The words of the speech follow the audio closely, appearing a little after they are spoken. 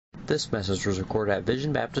This message was recorded at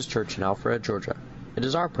Vision Baptist Church in Alpharetta, Georgia. It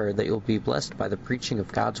is our prayer that you'll be blessed by the preaching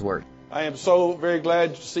of God's Word. I am so very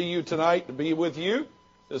glad to see you tonight, to be with you.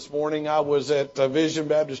 This morning I was at Vision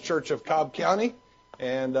Baptist Church of Cobb County,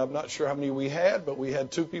 and I'm not sure how many we had, but we had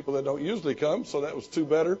 2 people that don't usually come, so that was 2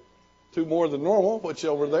 better, 2 more than normal, which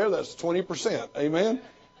over there, that's 20%. Amen?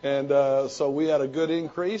 And so we had a good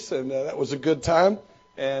increase, and that was a good time.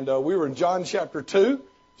 And we were in John chapter 2,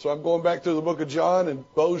 so I'm going back through the book of John, and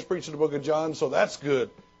Bo's preaching the book of John, so that's good.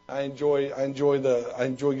 I enjoy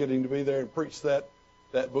getting to be there and preach that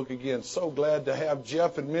book again. So glad to have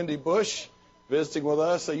Jeff and Mindy Bush visiting with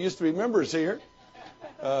us. They used to be members here,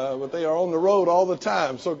 but they are on the road all the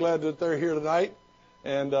time. So glad that they're here tonight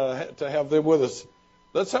and to have them with us.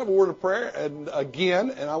 Let's have a word of prayer. And I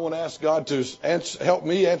want to ask God to help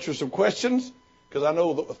me answer some questions, because I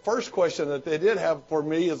know the first question that they did have for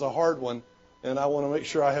me is a hard one, and I want to make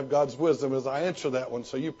sure I have God's wisdom as I answer that one.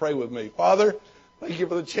 So you pray with me. Father, thank you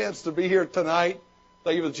for the chance to be here tonight.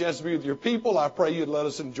 Thank you for the chance to be with your people. I pray you'd let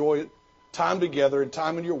us enjoy time together and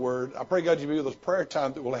time in your word. I pray, God, you be with us prayer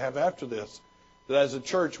time that we'll have after this, that as a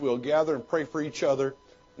church we'll gather and pray for each other.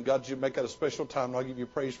 And God, you make that a special time, and I'll give you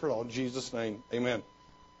praise for it all. In Jesus' name, amen.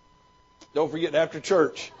 Don't forget, after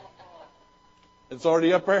church, it's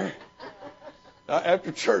already up there.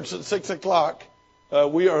 After church at 6 o'clock,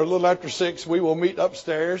 we are a little after 6. We will meet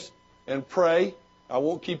upstairs and pray. I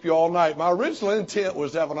won't keep you all night. My original intent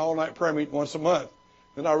was to have an all-night prayer meeting once a month.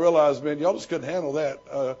 Then I realized, man, y'all just couldn't handle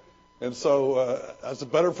that. And so that's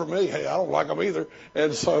better for me. Hey, I don't like them either.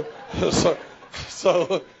 And so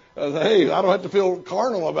hey, I don't have to feel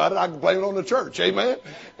carnal about it. I can blame it on the church. Amen.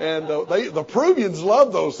 And the Peruvians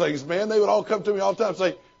love those things, man. They would all come to me all the time and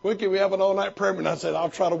say, when can we have an all-night prayer meeting? I said, I'll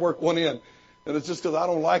try to work one in. And it's just because I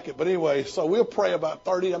don't like it. But anyway, so we'll pray about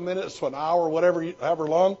 30 minutes to an hour, however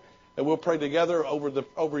long, and we'll pray together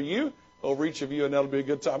over each of you, and that'll be a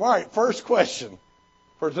good time. All right, first question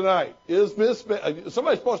for tonight. Is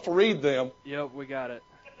somebody supposed to read them? Yep, we got it.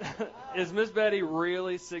 Is Miss Betty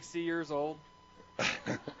really 60 years old? He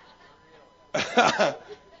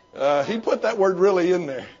put that word really in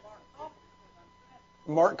there.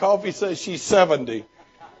 Mark Coffey says she's 70.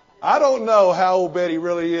 I don't know how old Betty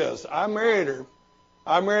really is. I married her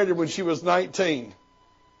when she was 19,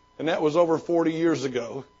 and that was over 40 years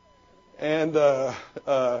ago, and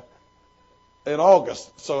in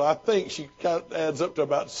August. So I think she adds up to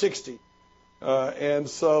about 60. And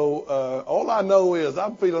so all I know is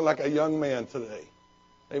I'm feeling like a young man today.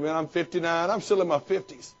 Amen. I'm 59. I'm still in my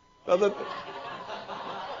 50s.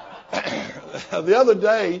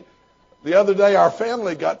 The other day, our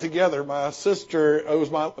family got together. My sister, it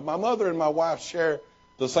was my mother and my wife share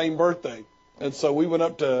the same birthday. And so we went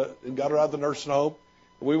up and got her out of the nursing home.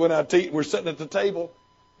 We went out to eat. We're sitting at the table,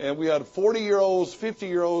 and we had 40-year-olds,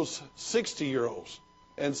 50-year-olds, 60-year-olds,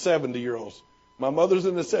 and 70-year-olds. My mother's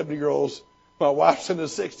in the 70-year-olds. My wife's in the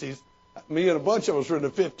 60s. Me and a bunch of us are in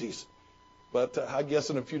the 50s. But I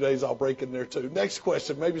guess in a few days I'll break in there too. Next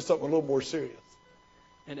question, maybe something a little more serious.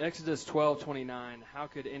 In Exodus 12:29, how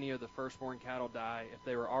could any of the firstborn cattle die if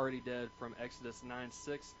they were already dead from Exodus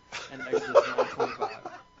 9:6 and Exodus 9:25?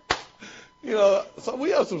 You know, so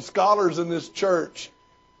we have some scholars in this church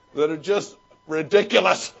that are just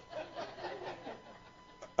ridiculous.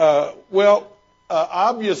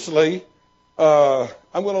 Obviously, I'm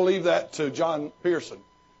going to leave that to John Pearson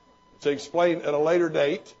to explain at a later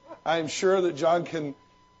date. I am sure that John can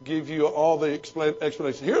give you all the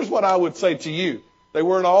explanation. Here's what I would say to you. They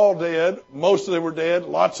weren't all dead. Most of them were dead.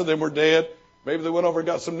 Lots of them were dead. Maybe they went over and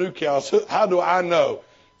got some new cows. How do I know?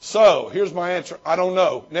 So here's my answer. I don't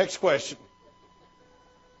know. Next question.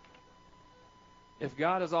 If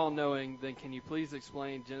God is all-knowing, then can you please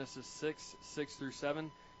explain Genesis 6 through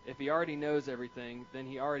 7? If he already knows everything, then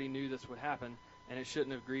he already knew this would happen, and it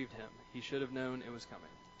shouldn't have grieved him. He should have known it was coming.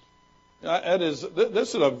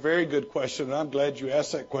 This is a very good question, and I'm glad you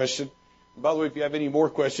asked that question. By the way, if you have any more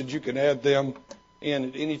questions, you can add them in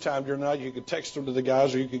at any time during the night. You can text them to the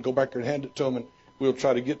guys, or you can go back there and hand it to them, and we'll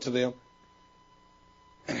try to get to them.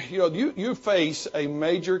 You know, you face a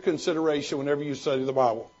major consideration whenever you study the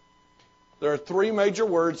Bible. There are 3 major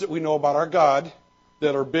words that we know about our God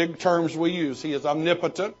that are big terms we use. He is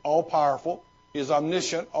omnipotent, all-powerful. He is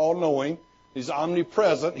omniscient, all-knowing. He's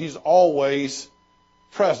omnipresent. He's always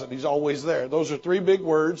present. He's always there. Those are 3 big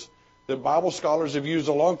words that Bible scholars have used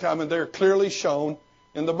a long time, and they're clearly shown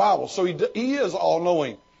in the Bible. So he is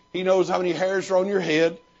all-knowing. He knows how many hairs are on your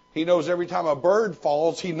head. He knows every time a bird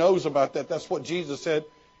falls. He knows about that. That's what Jesus said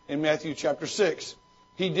in Matthew chapter 6.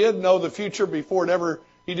 He did know the future before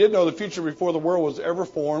the world was ever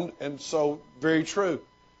formed, and so very true.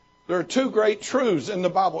 There are two great truths in the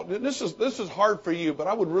Bible. This is hard for you, but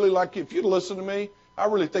I would really like you, if you'd listen to me, I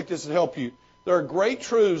really think this would help you. There are great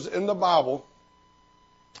truths in the Bible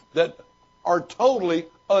that are totally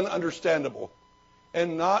ununderstandable,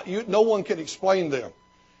 and no one can explain them.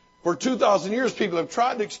 For 2,000 years, people have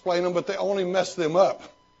tried to explain them, but they only mess them up.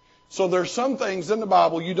 So there's some things in the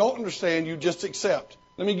Bible you don't understand, you just accept.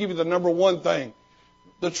 Let me give you the number one thing,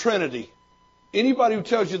 the Trinity. Anybody who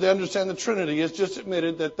tells you they understand the Trinity has just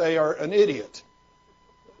admitted that they are an idiot.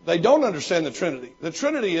 They don't understand the Trinity. The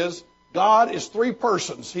Trinity is God is three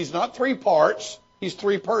persons. He's not three parts. He's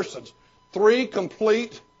three persons. Three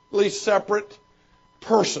completely separate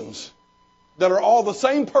persons that are all the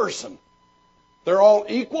same person. They're all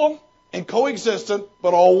equal and coexistent,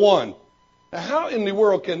 but all one. Now, how in the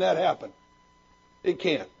world can that happen? It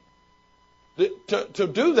can't. To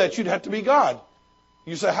do that, you'd have to be God.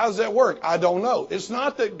 You say, how does that work? I don't know. It's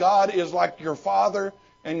not that God is like your father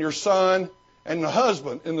and your son and the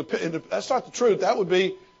husband. That's not the truth. That would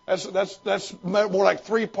be that's more like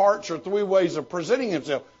three parts or three ways of presenting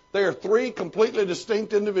himself. They are three completely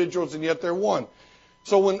distinct individuals, and yet they're one.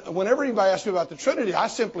 So whenever anybody asks me about the Trinity, I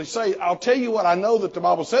simply say, I'll tell you what I know that the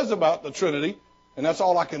Bible says about the Trinity, and that's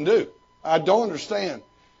all I can do. I don't understand.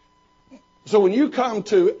 So when you come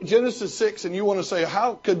to Genesis 6 and you want to say,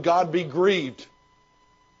 how could God be grieved?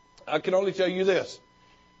 I can only tell you this.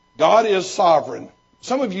 God is sovereign.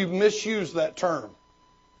 Some of you misuse that term.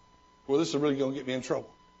 Well, this is really going to get me in trouble.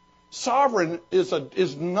 Sovereign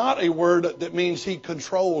is not a word that means he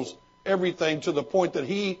controls everything to the point that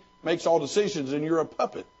he makes all decisions and you're a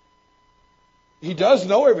puppet. He does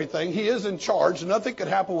know everything. He is in charge. Nothing could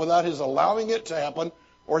happen without his allowing it to happen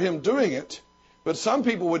or him doing it. But some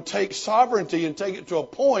people would take sovereignty and take it to a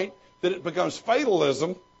point that it becomes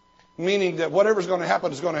fatalism, meaning that whatever's going to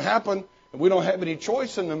happen is going to happen, and we don't have any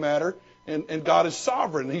choice in the matter, and God is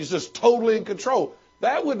sovereign. He's just totally in control.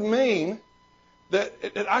 That would mean that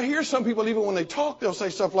I hear some people, even when they talk, they'll say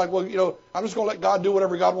stuff like, well, I'm just going to let God do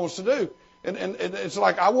whatever God wants to do. And it's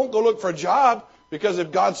like, I won't go look for a job because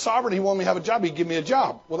if God's sovereign, he wants me to have a job, he'd give me a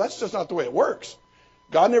job. Well, that's just not the way it works.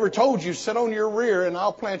 God never told you, sit on your rear and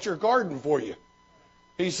I'll plant your garden for you.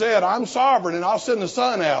 He said, I'm sovereign and I'll send the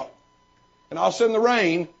sun out and I'll send the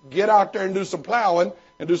rain. Get out there and do some plowing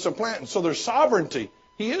and do some planting. So there's sovereignty.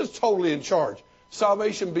 He is totally in charge.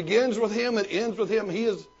 Salvation begins with him. It ends with him. He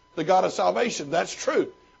is the God of salvation. That's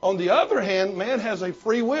true. On the other hand, man has a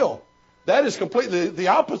free will. That is completely the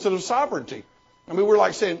opposite of sovereignty. I mean, we're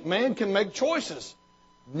like saying man can make choices.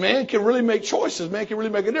 Man can really make choices. Man can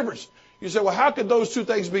really make a difference. You say, well, how could those two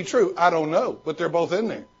things be true? I don't know, but they're both in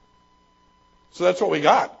there. So that's what we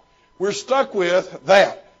got. We're stuck with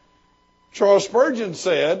that. Charles Spurgeon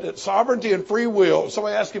said that sovereignty and free will,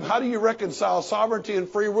 somebody asked him, how do you reconcile sovereignty and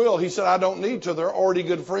free will? He said, I don't need to. They're already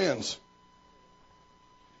good friends.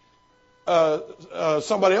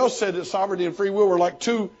 Somebody else said that sovereignty and free will were like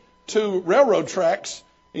two railroad tracks.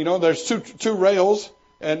 There's two rails,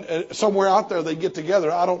 and somewhere out there they get together.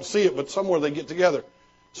 I don't see it, but somewhere they get together.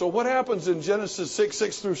 So what happens in Genesis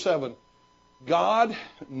 6 through 7? God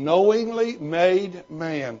knowingly made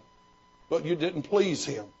man, but you didn't please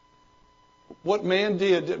him. What man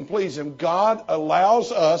did didn't please him. God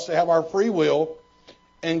allows us to have our free will,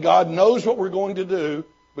 and God knows what we're going to do,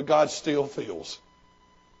 but God still feels.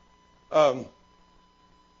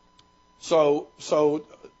 So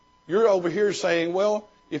you're over here saying, well,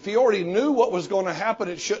 if he already knew what was going to happen,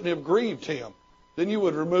 it shouldn't have grieved him. Then you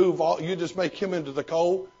would you just make him into the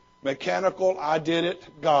cold, mechanical, I did it,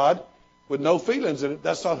 God, with no feelings in it.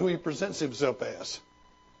 That's not who he presents himself as.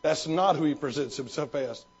 That's not who he presents himself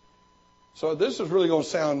as. So this is really going to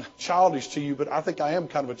sound childish to you, but I think I am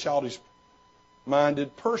kind of a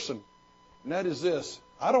childish-minded person. And that is this.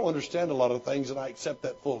 I don't understand a lot of things, and I accept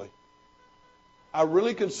that fully. I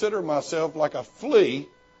really consider myself like a flea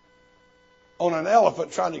on an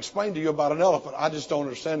elephant trying to explain to you about an elephant. I just don't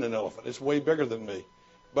understand an elephant. It's way bigger than me.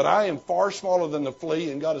 But I am far smaller than the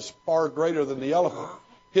flea, and God is far greater than the elephant.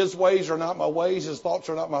 His ways are not my ways. His thoughts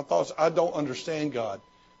are not my thoughts. I don't understand God.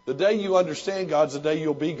 The day you understand God's the day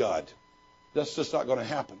you'll be God. That's just not going to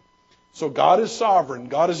happen. So God is sovereign.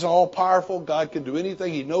 God is all-powerful. God can do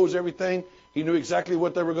anything. He knows everything. He knew exactly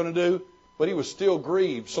what they were going to do, but he was still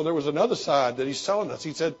grieved. So there was another side that he's telling us.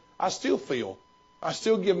 He said, I still feel. I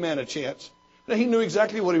still give man a chance. Now, he knew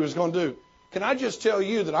exactly what he was going to do. Can I just tell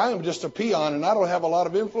you that I am just a peon and I don't have a lot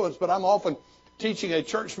of influence, but I'm often teaching a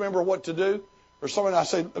church member what to do, or someone I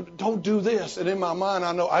say, don't do this. And in my mind,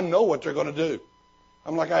 I know what they're going to do.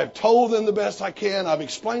 I'm like, I have told them the best I can. I've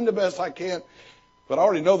explained the best I can. But I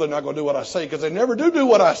already know they're not going to do what I say because they never do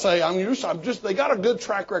what I say. They got a good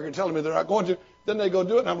track record telling me they're not going to. Then they go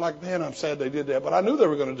do it, and I'm like, man, I'm sad they did that, but I knew they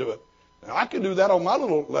were going to do it. Now, I can do that on my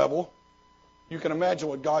little level. You can imagine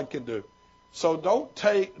what God can do. So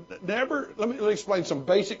let me explain some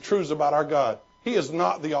basic truths about our God. He is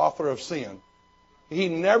not the author of sin. He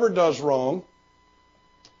never does wrong.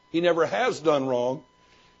 He never has done wrong.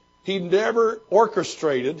 He never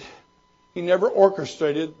orchestrated that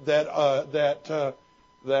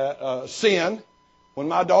sin. When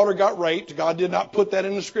my daughter got raped, God did not put that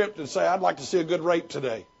in the script and say, I'd like to see a good rape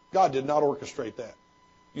today. God did not orchestrate that.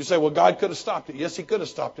 You say, well, God could have stopped it. Yes, he could have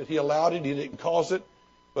stopped it. He allowed it. He didn't cause it.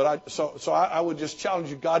 But I would just challenge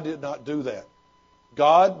you, God did not do that.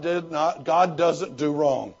 God doesn't do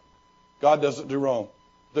wrong. God doesn't do wrong.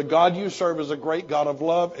 The God you serve is a great God of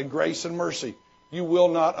love and grace and mercy. You will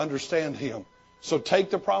not understand him. So take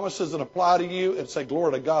the promises that apply to you and say,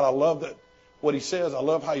 glory to God, I love that what he says. I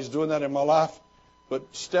love how he's doing that in my life.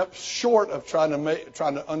 But step short of trying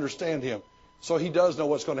to understand him. So he does know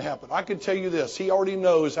what's going to happen. I can tell you this. He already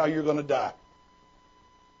knows how you're going to die.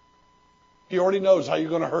 He already knows how you're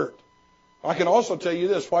going to hurt. I can also tell you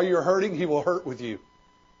this. While you're hurting, he will hurt with you.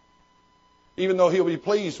 Even though he'll be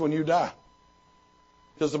pleased when you die.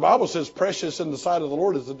 Because the Bible says precious in the sight of the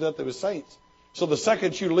Lord is the death of his saints. So the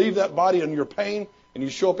second you leave that body in your pain and you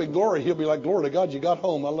show up in glory, he'll be like, glory to God, you got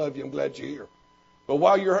home. I love you. I'm glad you're here. But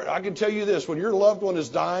I can tell you this. When your loved one is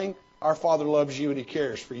dying, our Father loves you and he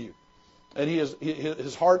cares for you. And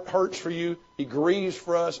his heart hurts for you. He grieves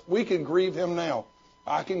for us. We can grieve him now.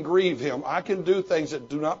 I can grieve him. I can do things that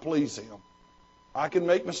do not please him. I can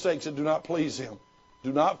make mistakes that do not please him.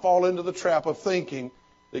 Do not fall into the trap of thinking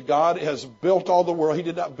that God has built all the world. He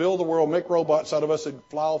did not build the world, make robots out of us, and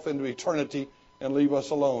fly off into eternity and leave us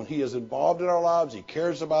alone. He is involved in our lives. He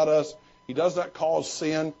cares about us. He does not cause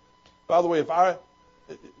sin. By the way,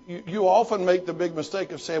 you often make the big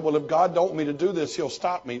mistake of saying, well, if God don't want me to do this, he'll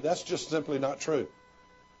stop me. That's just simply not true.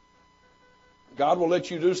 God will let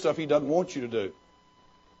you do stuff he doesn't want you to do.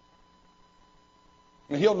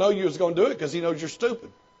 And he'll know you was going to do it because he knows you're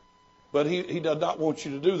stupid. But he does not want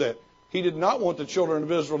you to do that. He did not want the children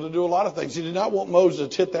of Israel to do a lot of things. He did not want Moses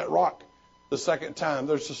to hit that rock the second time.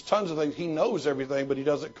 There's just tons of things. He knows everything, but he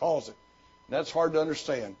doesn't cause it. And that's hard to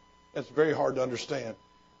understand. That's very hard to understand.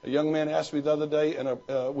 A young man asked me the other day,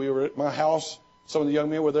 and we were at my house. Some of the young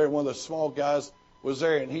men were there, and one of the small guys was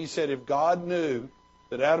there. And he said, if God knew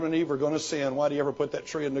that Adam and Eve were going to sin, why did he ever put that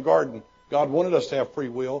tree in the garden? God wanted us to have free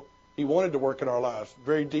will. He wanted to work in our lives.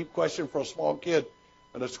 Very deep question for a small kid.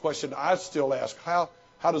 And it's a question I still ask. How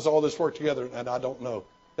does all this work together? And I don't know.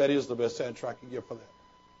 That is the best answer I can give for that.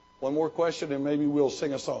 One more question, and maybe we'll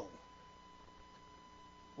sing a song.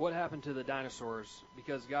 What happened to the dinosaurs?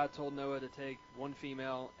 Because God told Noah to take one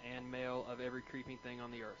female and male of every creeping thing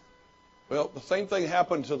on the earth. Well, the same thing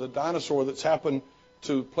happened to the dinosaur that's happened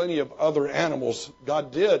to plenty of other animals.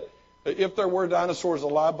 God did. If there were dinosaurs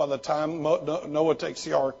alive by the time Noah takes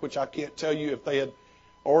the ark, which I can't tell you if they had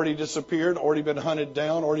already disappeared, already been hunted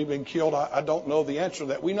down, already been killed, I don't know the answer to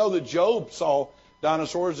that. We know that Job saw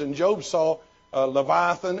dinosaurs, and Job saw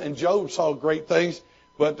Leviathan, and Job saw great things.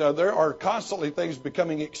 But there are constantly things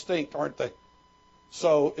becoming extinct, aren't they?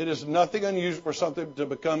 So it is nothing unusual for something to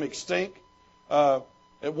become extinct. At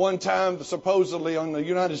one time, supposedly on the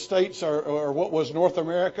United States or what was North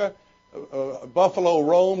America, buffalo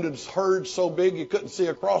roamed in herds so big you couldn't see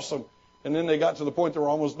across them. And then they got to the point there were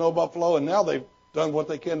almost no buffalo, and now they've done what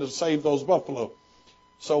they can to save those buffalo.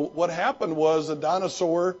 So what happened was the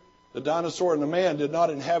dinosaur and the man did not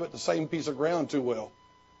inhabit the same piece of ground too well.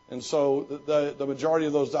 And so the majority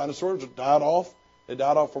of those dinosaurs died off. They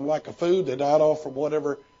died off from lack of food. They died off from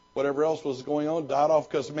whatever else was going on. Died off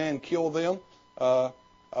because man killed them.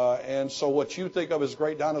 And so what you think of as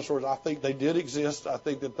great dinosaurs, I think they did exist. I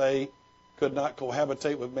think that they could not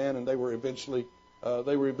cohabitate with man, and they were eventually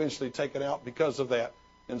taken out because of that.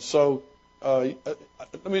 And so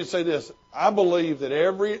let me say this. I believe that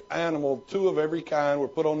every animal, 2 of every kind, were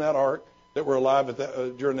put on that ark that were alive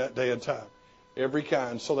during that day and time. Every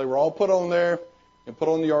kind. So they were all put on there and put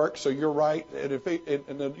on the ark. So you're right.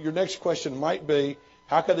 And your next question might be,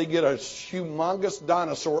 how could they get a humongous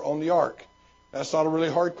dinosaur on the ark? That's not a really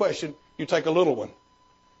hard question. You take a little one.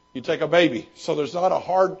 You take a baby. So it's not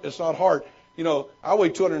hard. You know, I weigh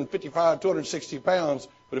 255, 260 pounds.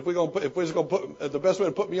 But if we're going to put the best way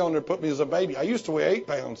to put me on there, put me as a baby. I used to weigh 8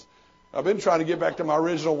 pounds. I've been trying to get back to my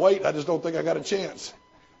original weight. I just don't think I got a chance.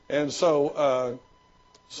 And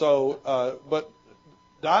but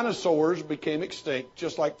dinosaurs became extinct,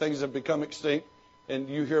 just like things have become extinct, and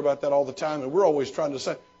you hear about that all the time. And we're always trying to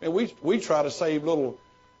save. And we try to save little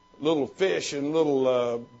fish and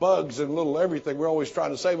little bugs and little everything. We're always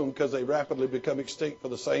trying to save them because they rapidly become extinct for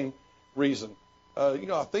the same reason.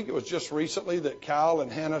 I think it was just recently that Kyle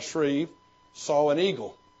and Hannah Shreve saw an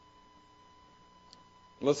eagle.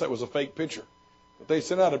 Unless that was a fake picture. But they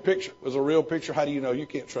sent out a picture. It was a real picture. How do you know? You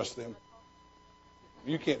can't trust them.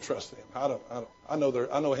 You can't trust them. I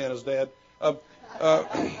know Hannah's dad. But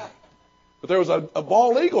there was a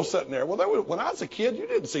bald eagle sitting there. Well, when I was a kid, you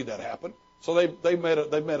didn't see that happen. So they made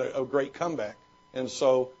a great comeback. And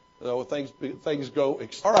so things go.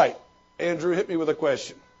 All right, Andrew, hit me with a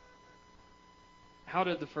question. How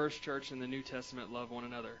did the first church in the New Testament love one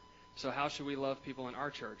another? So how should we love people in our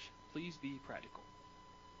church? Please be practical.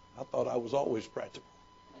 I thought I was always practical.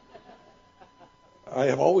 I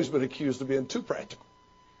have always been accused of being too practical.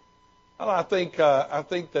 And I think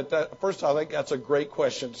first I think that's a great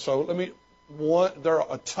question. So there are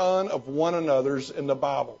a ton of one another's in the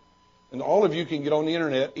Bible. And all of you can get on the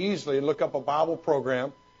internet easily and look up a Bible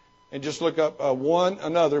program and just look up one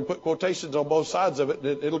another and put quotations on both sides of it.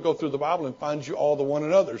 And it'll go through the Bible and find you all the one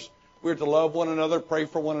another's. We're to love one another, pray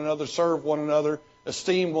for one another, serve one another,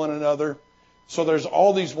 esteem one another. So there's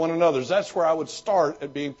all these one another's. That's where I would start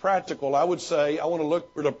at being practical. I would say I want to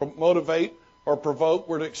look for to motivate or provoke.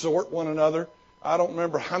 We're to exhort one another. I don't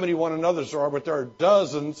remember how many one another's there are, but there are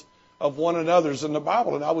dozens of one another's in the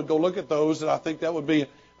Bible. And I would go look at those, and I think that would be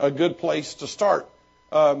a good place to start.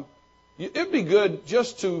 It'd be good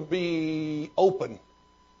just to be open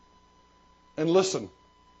and listen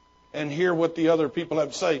and hear what the other people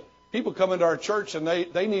have to say. People come into our church, and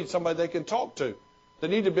they need somebody they can talk to. They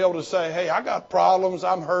need to be able to say, hey, I got problems.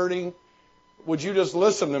 I'm hurting. Would you just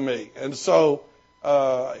listen to me? And so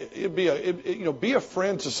be a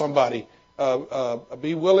friend to somebody.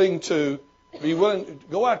 Be willing to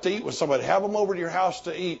go out to eat with somebody. Have them over to your house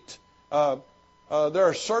to eat. There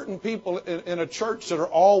are certain people in a church that are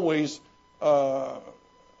always, don't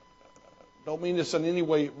mean this in any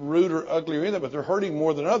way rude or ugly or anything, but they're hurting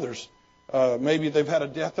more than others. Maybe they've had a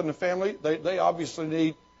death in the family. They obviously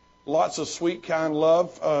need lots of sweet, kind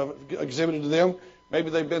love exhibited to them.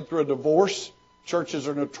 Maybe they've been through a divorce. Churches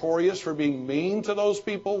are notorious for being mean to those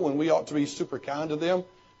people when we ought to be super kind to them.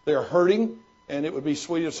 They're hurting, and it would be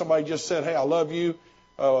sweet if somebody just said, hey, I love you.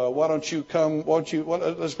 Why don't you come?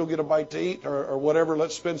 Let's go get a bite to eat or whatever.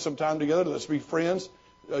 Let's spend some time together. Let's be friends.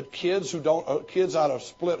 Kids out of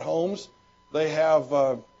split homes, they have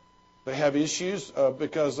issues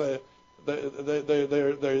because they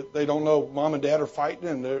don't know mom and dad are fighting,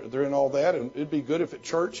 and they're in all that. And it'd be good if at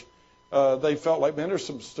church they felt like, man, there's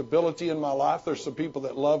some stability in my life. There's some people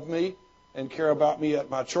that love me and care about me at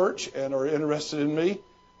my church and are interested in me.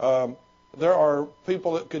 There are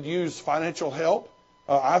people that could use financial help.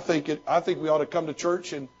 I think we ought to come to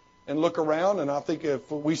church and look around. And I think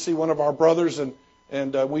if we see one of our brothers and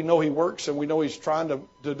we know he works and we know he's trying to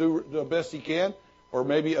do the best he can, or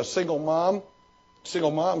maybe a single mom.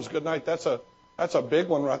 Single moms, good night. That's a big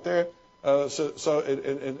one right there.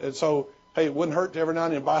 So, hey, it wouldn't hurt to every now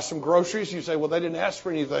and then buy some groceries. You say, well, they didn't ask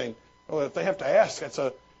for anything. Well, if they have to ask,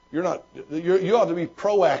 you ought to be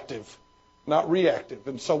proactive, not reactive.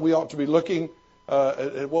 And so we ought to be looking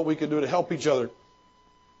at what we can do to help each other.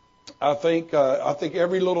 I think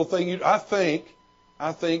every little thing. I think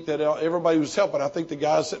that everybody who's helping. I think the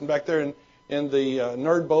guys sitting back there in the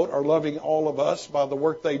nerd boat are loving all of us by the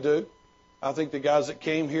work they do. I think the guys that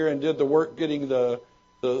came here and did the work getting the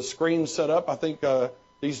screen set up, I think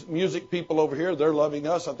these music people over here, they're loving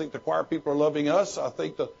us. I think the choir people are loving us. I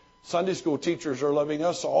think the Sunday school teachers are loving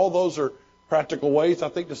us. So all those are practical ways. I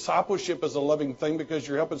think discipleship is a loving thing because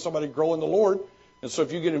you're helping somebody grow in the Lord. And so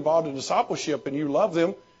if you get involved in discipleship and you love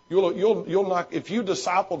them, you'll not, if you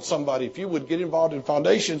discipled somebody, if you would get involved in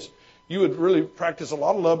foundations, you would really practice a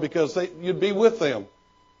lot of love because you'd be with them.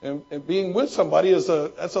 And being with somebody that's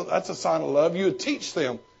a sign of love. You would teach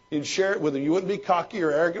them. You'd share it with them. You wouldn't be cocky or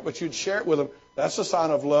arrogant, but you'd share it with them. That's a sign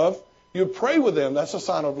of love. You'd pray with them. That's a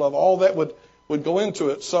sign of love. All that would go into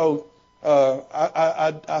it. So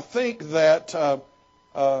I think that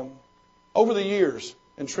over the years,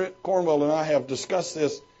 and Trent Cornwell and I have discussed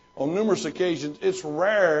this on numerous occasions, it's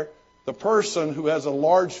rare the person who has a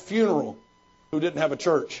large funeral who didn't have a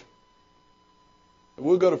church.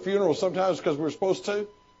 We'll go to funerals sometimes because we're supposed to.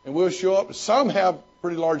 And we'll show up. Some have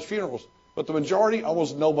pretty large funerals, but the majority,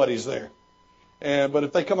 almost nobody's there. But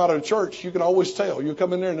if they come out of church, you can always tell. You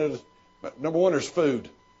come in there, and number one, there's food.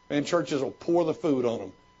 And churches will pour the food on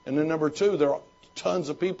them. And then number two, there are tons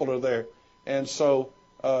of people are there. And so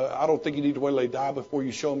I don't think you need to wait till they die before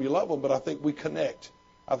you show them you love them, but I think we connect.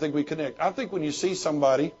 I think when you see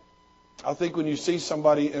somebody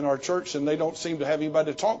in our church and they don't seem to have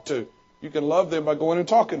anybody to talk to, you can love them by going and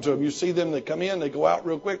talking to them. You see them, they come in, they go out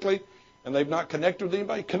real quickly, and they've not connected with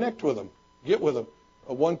anybody. Connect with them. Get with them.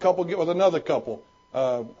 one couple get with another couple.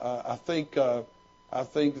 I think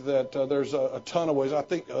that there's a ton of ways. I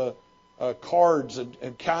think cards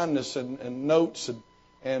and kindness and notes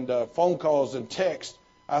and phone calls and text.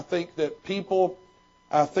 I think that people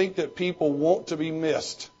want to be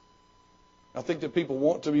missed. I think that people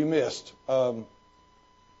want to be missed.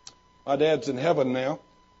 My dad's in heaven now,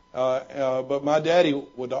 but my daddy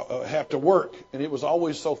would have to work, and it was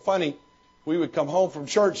always so funny. We would come home from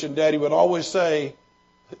church, and Daddy would always say,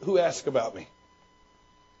 "Who asked about me?"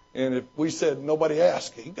 And if we said nobody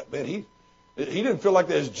asked, he didn't feel like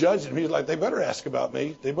they was judging him. He was like, "They better ask about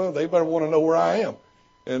me. They better want to know where I am."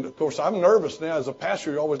 And of course, I'm nervous now as a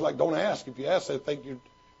pastor. You're always like, "Don't ask. If you ask, they think you're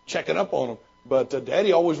checking up on them." But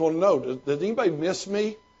Daddy always wanted to know, does anybody miss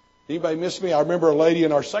me? Anybody miss me? I remember a lady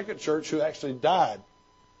in our second church who actually died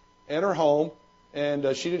in her home,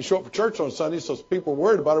 and she didn't show up for church on Sunday, so people were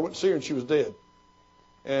worried about her, went to see her, and she was dead.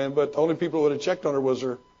 But the only people who would have checked on her was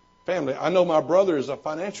her family. I know my brother is a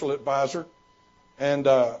financial advisor, and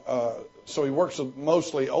so he works with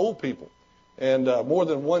mostly old people. And more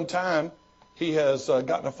than one time, he has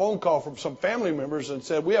gotten a phone call from some family members and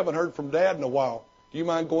said, "We haven't heard from Dad in a while. Do you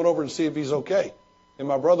mind going over and see if he's okay?" And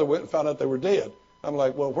my brother went and found out they were dead. I'm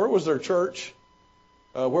like, "Well, where was their church?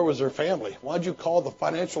 Where was their family? Why'd you call the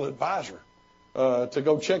financial advisor to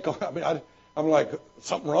go check on?" I mean, I'm like,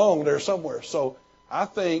 something wrong there somewhere. So I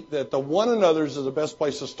think that the one another's is the best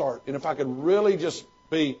place to start. And if I could really just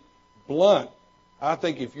be blunt, I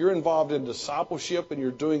think if you're involved in discipleship and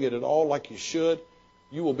you're doing it at all like you should,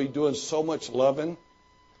 you will be doing so much loving.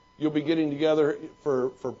 You'll be getting together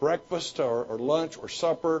for breakfast or lunch or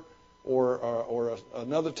supper or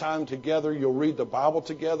another time together. You'll read the Bible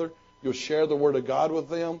together. You'll share the Word of God with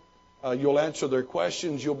them. You'll answer their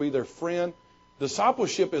questions. You'll be their friend.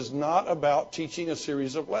 Discipleship is not about teaching a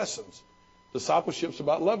series of lessons. Discipleship is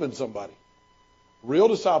about loving somebody. Real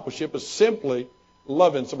discipleship is simply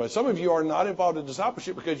loving somebody. Some of you are not involved in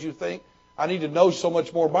discipleship because you think, "I need to know so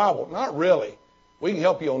much more Bible." Not really. We can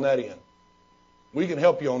help you on that end. We can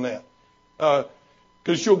help you on that.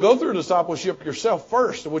 Because you'll go through discipleship yourself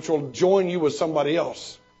first, which will join you with somebody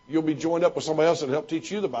else. You'll be joined up with somebody else that will help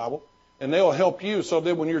teach you the Bible, and they'll help you. So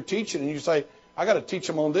then when you're teaching and you say, "I got to teach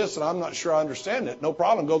them on this, and I'm not sure I understand it," no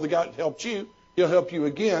problem. Go to the guy that helped you. He'll help you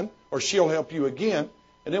again, or she'll help you again.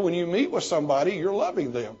 And then when you meet with somebody, you're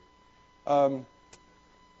loving them.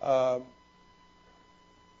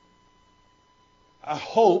 I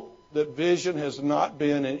hope that Vision has not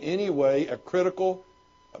been in any way a critical,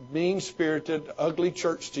 mean-spirited, ugly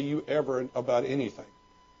church to you ever about anything.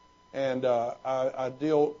 And I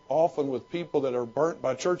deal often with people that are burnt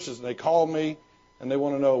by churches, and they call me, and they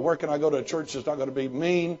want to know, where can I go to a church that's not going to be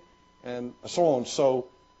mean, and so on. So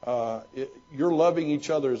you're loving each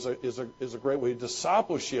other is a great way.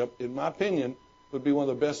 Discipleship, in my opinion, would be one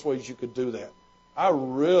of the best ways you could do that. I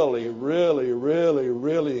really, really, really,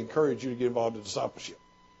 really encourage you to get involved in discipleship.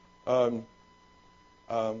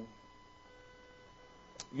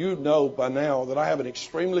 You know by now that I have an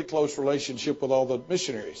extremely close relationship with all the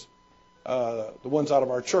missionaries, the ones out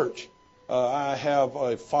of our church. I have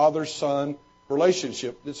a father-son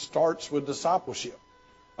relationship that starts with discipleship.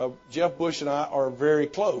 Jeff Bush and I are very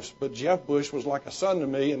close, but Jeff Bush was like a son to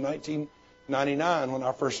me in 1999 when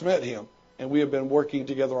I first met him, and we have been working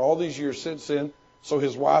together all these years since then. So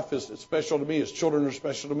his wife is special to me. His children are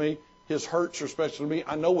special to me. His hurts are special to me.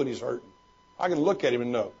 I know when he's hurting. I can look at him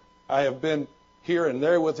and know. I have been here and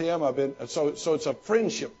there with him. So it's a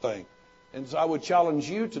friendship thing. And so I would challenge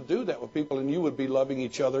you to do that with people, and you would be loving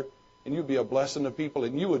each other, and you'd be a blessing to people,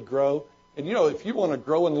 and you would grow. And, you know, if you want to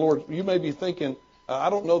grow in the Lord, you may be thinking,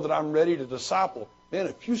 I don't know that I'm ready to disciple. Man,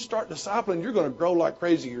 if you start discipling, you're going to grow like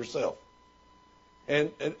crazy yourself.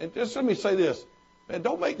 And just let me say this. Man,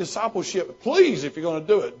 don't make discipleship, please, if you're going to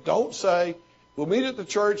do it. Don't say, we'll meet at the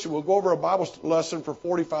church and we'll go over a Bible lesson for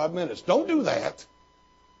 45 minutes. Don't do that.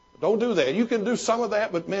 Don't do that. You can do some of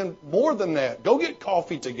that, but, man, more than that. Go get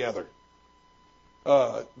coffee together.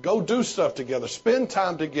 Go do stuff together. Spend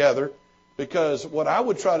time together, because what I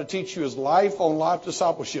would try to teach you is life-on-life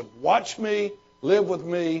discipleship. Watch me, live with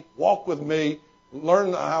me, walk with me,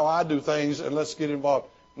 learn how I do things, and let's get involved.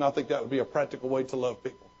 And I think that would be a practical way to love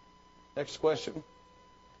people. Next question.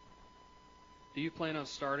 Do you plan on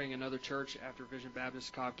starting another church after Vision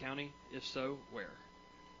Baptist Cobb County? If so, where?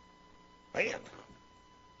 Man,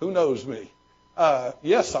 who knows me?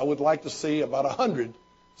 Yes, I would like to see about 100.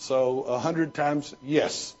 So 100 times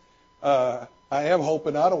yes. I am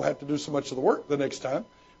hoping I don't have to do so much of the work the next time.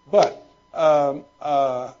 But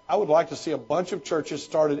I would like to see a bunch of churches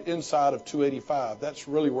started inside of 285. That's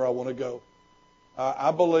really where I want to go.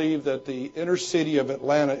 I believe that the inner city of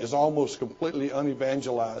Atlanta is almost completely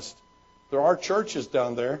unevangelized. There are churches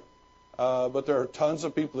down there, but there are tons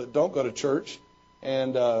of people that don't go to church,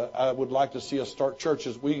 and I would like to see us start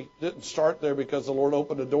churches. We didn't start there because the Lord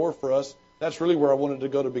opened a door for us. That's really where I wanted to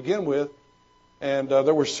go to begin with. And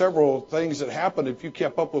there were several things that happened. If you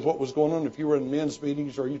kept up with what was going on, if you were in men's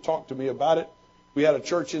meetings or you talked to me about it, we had a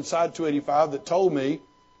church inside 285 that told me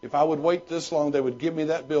if I would wait this long, they would give me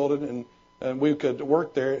that building and we could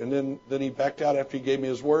work there. And then he backed out after he gave me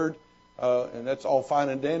his word. And that's all fine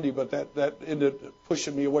and dandy, but that ended up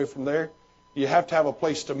pushing me away from there. You have to have a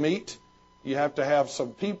place to meet. You have to have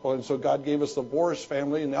some people. And so God gave us the Boris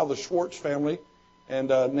family and now the Schwartz family. And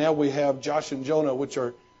now we have Josh and Jonah, which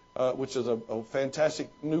is a fantastic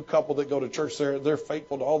new couple that go to church there. They're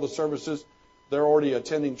faithful to all the services. They're already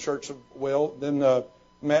attending church well. Then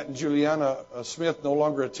Matt and Juliana Smith no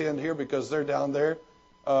longer attend here because they're down there.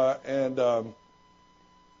 And I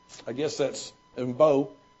guess that's in Bow,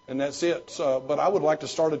 and that's it. But I would like to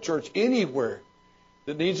start a church anywhere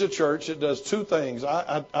that needs a church that does two things.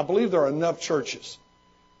 I believe there are enough churches.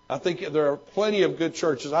 I think there are plenty of good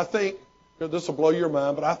churches. I think, this will blow your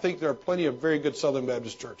mind, but I think there are plenty of very good Southern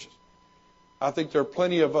Baptist churches. I think there are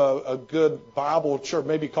plenty of a good Bible church,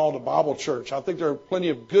 maybe called a Bible church. I think there are plenty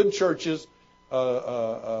of good churches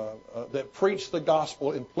that preach the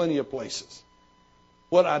gospel in plenty of places.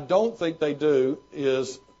 What I don't think they do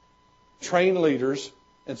is train leaders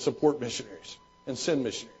and support missionaries and send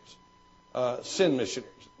missionaries. Send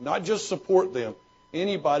missionaries. Not just support them.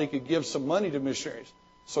 Anybody could give some money to missionaries.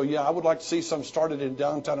 So, yeah, I would like to see some started in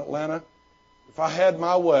downtown Atlanta. If I had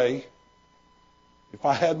my way,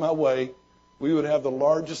 we would have the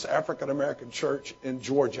largest African-American church in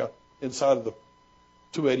Georgia inside of the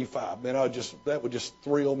 285. Man, that would just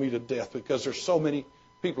thrill me to death because there's so many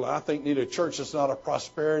people I think need a church that's not a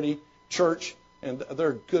prosperity church, and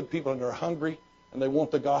they're good people and they're hungry and they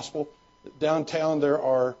want the gospel. Downtown there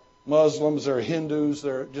are Muslims, there are Hindus,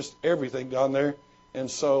 there are just everything down there, and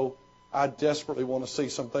so I desperately want to see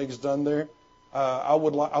some things done there. I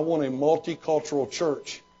want a multicultural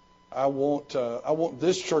church. I want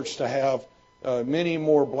this church to have many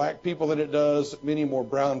more black people than it does, many more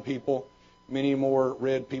brown people, many more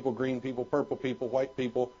red people, green people, purple people, white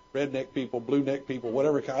people, redneck people, blue neck people,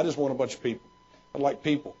 whatever kind. I just want a bunch of people. I like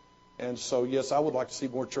people. And so, yes, I would like to see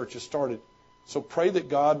more churches started. So pray that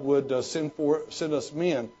God would send us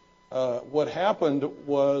men. What happened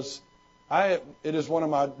was it is one of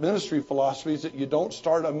my ministry philosophies that you don't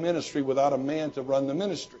start a ministry without a man to run the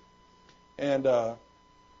ministry. And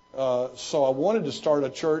so I wanted to start a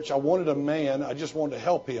church. I wanted a man. I just wanted to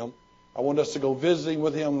help him. I wanted us to go visiting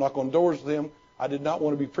with him, knock on doors with him. I did not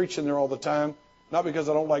want to be preaching there all the time, not because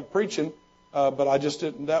I don't like preaching, but I just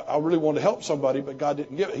didn't. I really wanted to help somebody, but God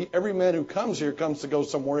didn't give it. Every man who comes here comes to go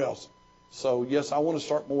somewhere else. So, yes, I want to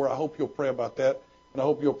start more. I hope you'll pray about that, and I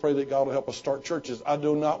hope you'll pray that God will help us start churches. I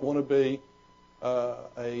do not want to be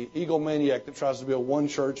a egomaniac that tries to build one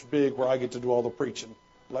church big where I get to do all the preaching.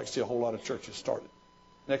 I'd like to see a whole lot of churches started.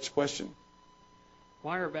 Next question.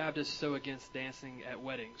 Why are Baptists so against dancing at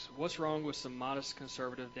weddings? What's wrong with some modest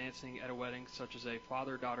conservative dancing at a wedding, such as a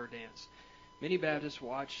father-daughter dance? Many Baptists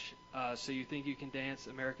watch So You Think You Can Dance,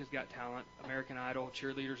 America's Got Talent, American Idol,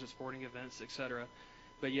 cheerleaders at sporting events, etc.,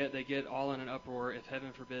 but yet they get all in an uproar if,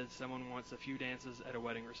 heaven forbid, someone wants a few dances at a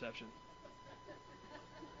wedding reception.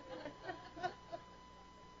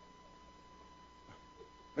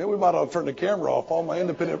 Man, we might ought to turn the camera off. All my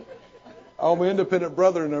independent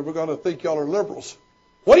brethren are going to think y'all are liberals.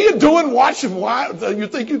 What are you doing watching? Why you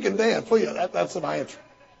think you can dance? Well, yeah, that's my answer.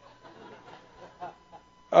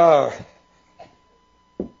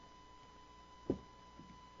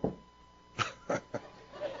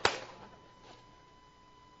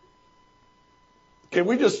 Can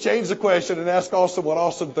we just change the question and ask Austin what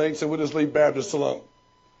Austin thinks, and we'll just leave Baptists alone?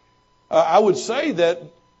 I would say that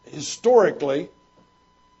historically,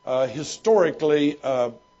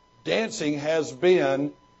 dancing has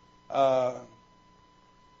been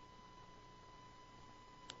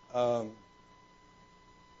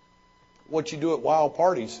what you do at wild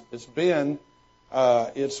parties. It's been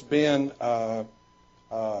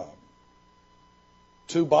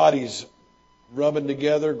two bodies rubbing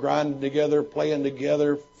together, grinding together, playing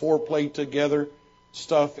together, foreplay together,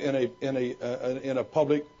 stuff in a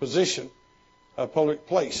public position, a public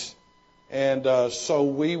place. And so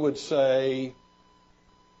we would say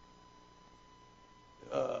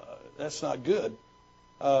that's not good.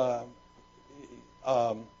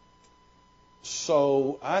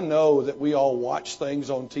 So I know that we all watch things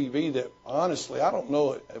on TV that, honestly, I don't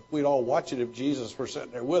know if we'd all watch it if Jesus were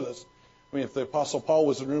sitting there with us. I mean, if the Apostle Paul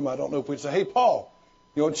was in the room, I don't know if we'd say, hey, Paul,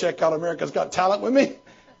 you want to check out America's Got Talent with me?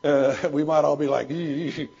 We might all be like,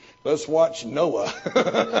 let's watch Noah.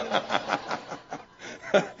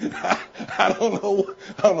 I don't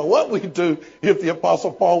know what we'd do if the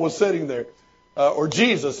Apostle Paul was sitting there. Or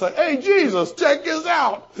Jesus. Say, hey, Jesus, check this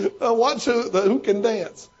out. Watch who can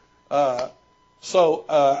dance. When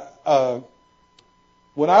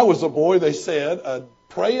I was a boy, they said a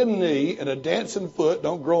praying knee and a dancing foot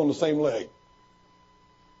don't grow on the same leg.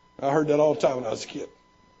 I heard that all the time when I was a kid.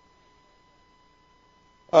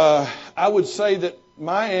 I would say that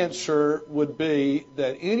my answer would be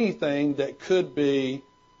that anything that could be,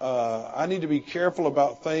 I need to be careful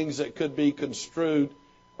about things that could be construed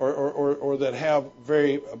or that have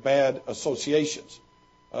very bad associations.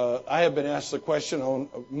 I have been asked the question on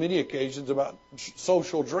many occasions about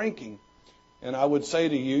social drinking. And I would say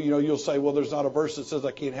to you, you'll say, well, there's not a verse that says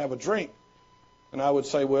I can't have a drink. And I would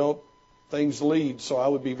say, well, things lead, so I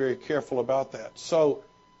would be very careful about that. So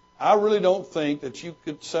I really don't think that you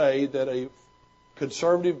could say that a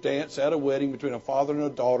conservative dance at a wedding between a father and a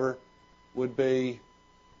daughter would be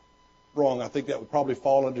wrong. I think that would probably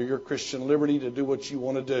fall under your Christian liberty to do what you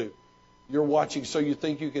want to do. You're watching, so you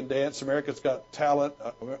think you can dance. America's Got Talent,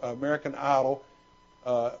 American Idol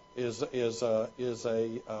I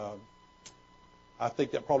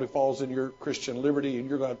think that probably falls in your Christian liberty, and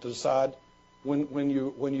you're going to have to decide when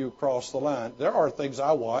you cross the line. There are things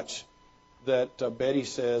I watch that Betty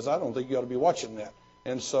says, I don't think you ought to be watching that.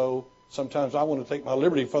 And so sometimes I want to take my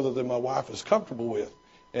liberty further than my wife is comfortable with.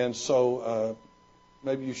 And so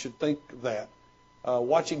maybe you should think that.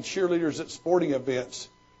 Watching cheerleaders at sporting events,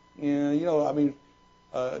 it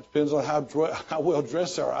depends on how well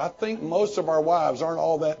dressed they are. I think most of our wives aren't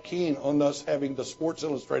all that keen on us having the Sports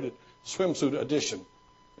Illustrated swimsuit edition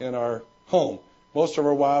in our home. Most of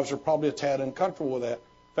our wives are probably a tad uncomfortable with that.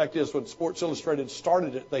 Fact is, when Sports Illustrated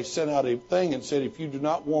started it, they sent out a thing and said, if you do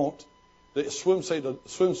not want the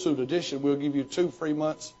swimsuit edition, we'll give you 2 free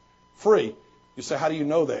months free. You say, how do you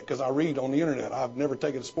know that? Because I read on the internet. I've never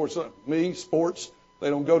taken sports. Sports, they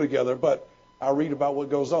don't go together, but I read about what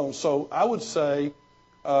goes on. So I would say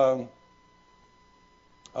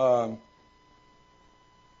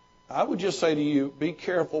I would just say to you, be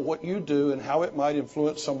careful what you do and how it might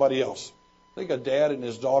influence somebody else. I think a dad and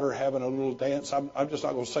his daughter having a little dance, I'm just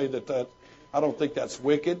not going to say that I don't think that's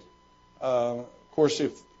wicked. Of course,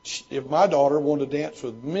 if my daughter wanted to dance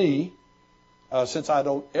with me, since I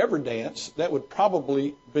don't ever dance, that would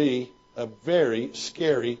probably be a very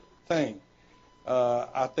scary thing.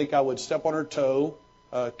 I think I would step on her toe,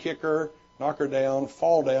 kick her, knock her down,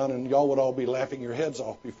 fall down, and y'all would all be laughing your heads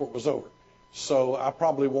off before it was over. So I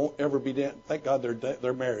probably won't ever be dancing. Thank God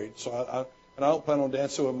they're married. So I don't plan on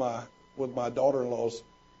dancing with my daughter-in-laws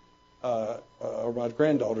or my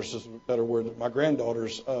granddaughters is a better word. My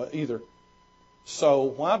granddaughters either. So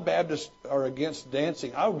why Baptists are against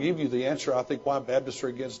dancing? I'll give you the answer. I think why Baptists are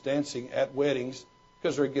against dancing at weddings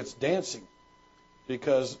because they're against dancing.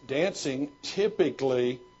 Because dancing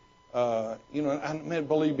typically,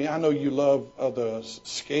 believe me, I know you love the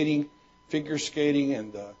skating, figure skating,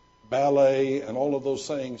 and ballet, and all of those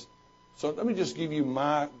things. So let me just give you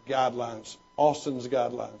my guidelines, Austin's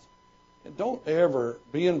guidelines. And don't ever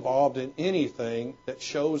be involved in anything that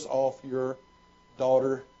shows off your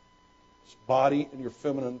daughter's body and your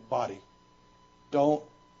feminine body. Don't.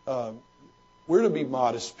 We're to be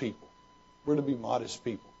modest people. We're to be modest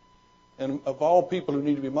people. And of all people who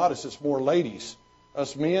need to be modest, it's more ladies.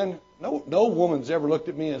 Us men, no woman's ever looked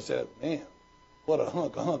at me and said, man, what a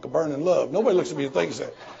hunk of burning love. Nobody looks at me and thinks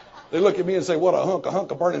that. They look at me and say, what a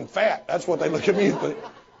hunk of burning fat. That's what they look at me and think.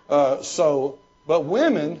 But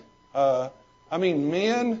women,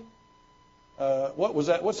 men, what was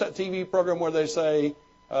that? What's that TV program where they say,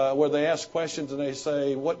 where they ask questions and they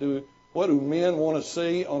say, what do men want to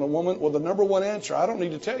see on a woman? Well, the number one answer, I don't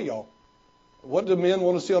need to tell y'all. What do men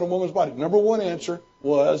want to see on a woman's body? Number one answer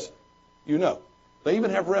was, They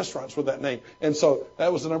even have restaurants with that name. And so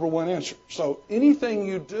that was the number one answer. So anything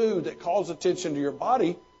you do that calls attention to your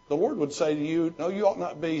body, the Lord would say to you, no, you ought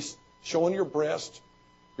not be showing your breast,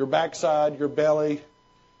 your backside, your belly.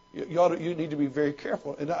 You need to be very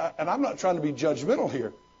careful. And I'm not trying to be judgmental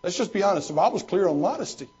here. Let's just be honest. The Bible's clear on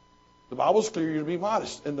modesty. The Bible's clear you're to be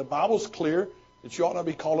modest. And the Bible's clear that you ought not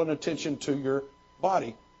be calling attention to your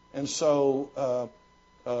body. And so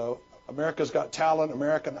America's Got Talent,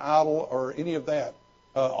 American Idol, or any of that.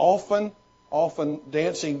 Often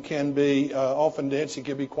dancing can be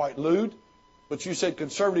quite lewd. But you said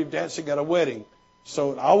conservative dancing at a wedding.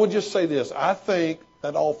 So I would just say this. I think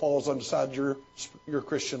that all falls inside your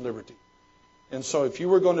Christian liberty. And so if you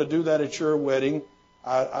were going to do that at your wedding,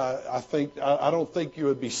 I don't think you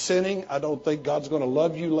would be sinning. I don't think God's going to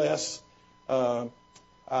love you less. I'm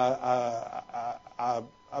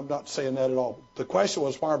not saying that at all. The question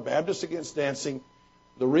was, why are Baptists against dancing?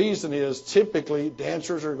 The reason is typically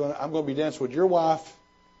dancers I'm going to be dancing with your wife.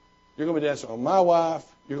 You're going to be dancing on my wife.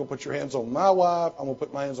 You're going to put your hands on my wife. I'm going to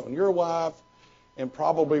put my hands on your wife. And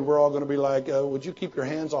probably we're all going to be like, would you keep your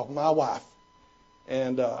hands off my wife?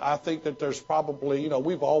 And I think that there's probably,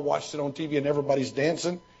 we've all watched it on TV and everybody's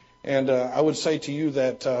dancing. And I would say to you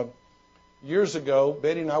that years ago,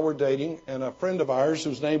 Betty and I were dating, and a friend of ours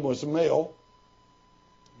whose name was Mel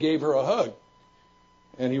gave her a hug.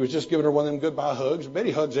 And he was just giving her one of them goodbye hugs.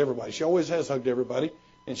 Betty hugs everybody. She always has hugged everybody.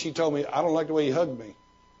 And she told me, I don't like the way he hugged me.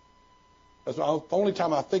 That's the only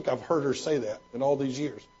time I think I've heard her say that in all these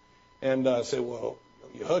years. And I said, well,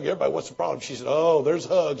 you hug everybody. What's the problem? She said, oh, there's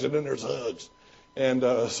hugs and then there's hugs. And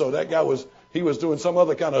so that guy was doing some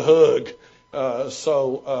other kind of hug.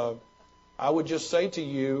 So I would just say to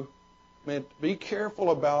you, man, be careful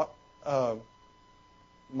about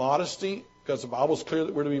modesty, because the Bible's clear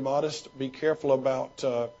that we're to be modest. Be careful about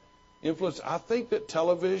influence. I think that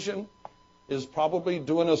television is probably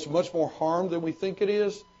doing us much more harm than we think it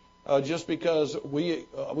is, just because we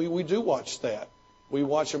do watch that. We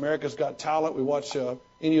watch America's Got Talent. We watch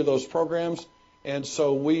any of those programs. And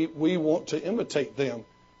so we want to imitate them.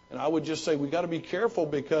 And I would just say we got to be careful,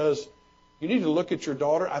 because you need to look at your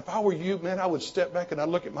daughter. If I were you, man, I would step back and I'd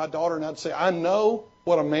look at my daughter and I'd say, I know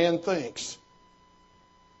what a man thinks.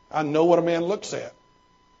 I know what a man looks at.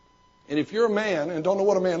 And if you're a man and don't know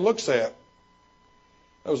what a man looks at,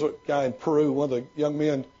 there was a guy in Peru, one of the young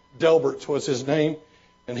men, Delbert was his name,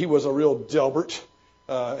 and he was a real Delbert.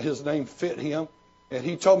 His name fit him. And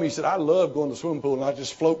he told me, he said, I love going to the swimming pool and I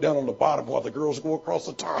just float down on the bottom while the girls go across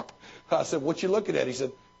the top. I said, what you looking at? He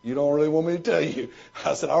said, you don't really want me to tell you.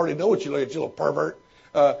 I said, I already know what you look at, you little pervert.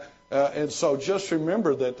 And so just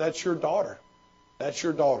remember that that's your daughter. That's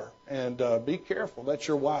your daughter. And be careful. That's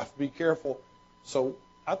your wife. Be careful. So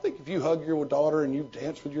I think if you hug your daughter and you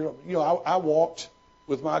dance with your, I walked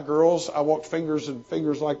with my girls. I walked fingers and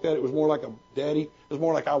fingers like that. It was more like a daddy. It was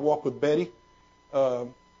more like I walked with Betty.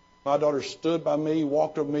 My daughter stood by me,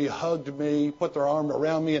 walked with me, hugged me, put their arm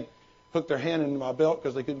around me, and hooked their hand into my belt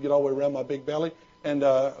because they couldn't get all the way around my big belly. And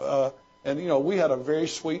we had a very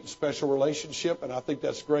sweet and special relationship, and I think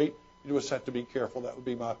that's great. You just have to be careful. That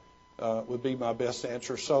would be my best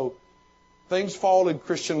answer. So things fall in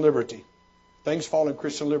Christian liberty. Things fall in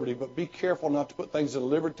Christian liberty, but be careful not to put things in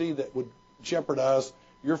liberty that would jeopardize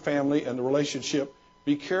your family and the relationship.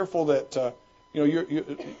 Be careful that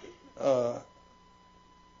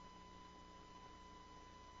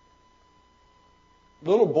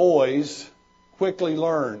little boys quickly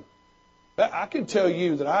learn. I can tell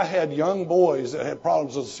you that I had young boys that had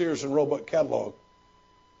problems with the Sears and Roebuck catalog.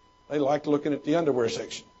 They liked looking at the underwear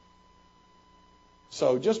section.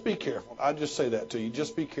 So just be careful. I just say that to you.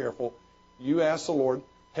 Just be careful. You ask the Lord.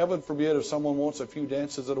 Heaven forbid if someone wants a few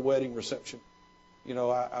dances at a wedding reception.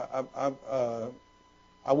 I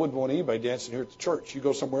wouldn't want anybody dancing here at the church. You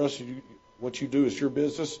go somewhere else, what you do is your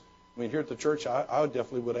business. I mean, here at the church, I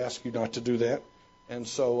definitely would ask you not to do that. And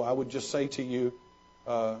so I would just say to you,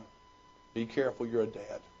 be careful, you're a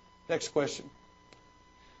dad. Next question.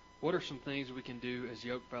 What are some things we can do as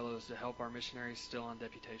yoke fellows to help our missionaries still on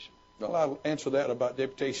deputation? Well, I'll answer that about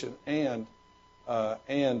deputation and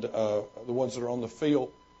the ones that are on the field.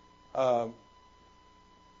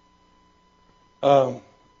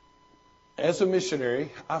 As a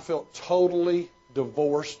missionary, I felt totally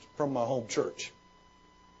divorced from my home church.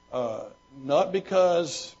 Not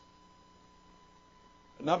because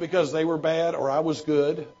they were bad or I was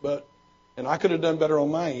good, and I could have done better on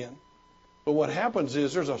my end. But what happens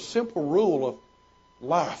is there's a simple rule of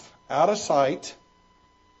life: out of sight,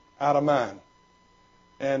 out of mind.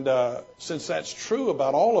 And since that's true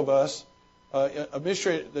about all of us, our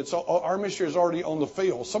missionary is already on the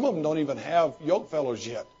field. Some of them don't even have yoke fellows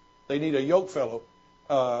yet. They need a yoke fellow.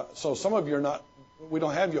 So some of you we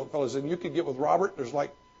don't have yoke fellows. And you could get with Robert. There's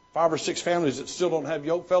like 5 or 6 families that still don't have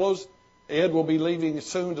yoke fellows. Ed will be leaving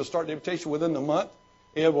soon to start deputation within the month.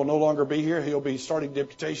 Ed will no longer be here. He'll be starting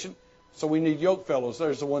deputation. So we need yoke fellows.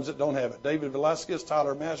 There's the ones that don't have it: David Velasquez,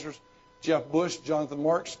 Tyler Masters, Jeff Bush, Jonathan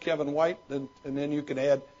Marks, Kevin White, and then you can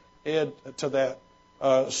add Ed to that.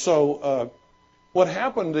 What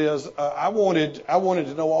happened is I wanted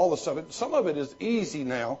to know all the stuff. Some of it is easy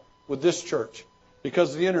now with this church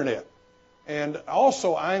because of the internet, and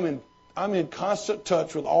also I'm in constant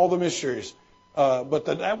touch with all the missionaries. But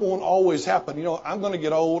that won't always happen. I'm going to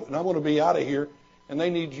get old and I'm going to be out of here, and they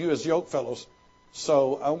need you as yoke fellows.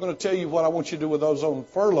 So I'm going to tell you what I want you to do with those on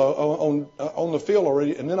furlough, on the field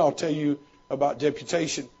already, and then I'll tell you about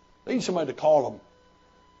deputation. They need somebody to call them.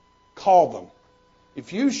 Call them.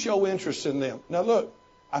 If you show interest in them. Now, look,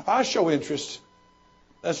 if I show interest,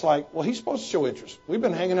 that's like, well, he's supposed to show interest. We've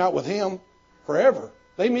been hanging out with him forever.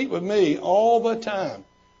 They meet with me all the time.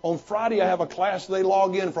 On Friday, I have a class. They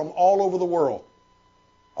log in from all over the world.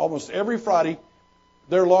 Almost every Friday,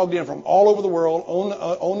 they're logged in from all over the world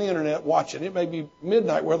on the internet watching. It may be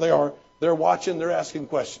midnight where they are. They're watching. They're asking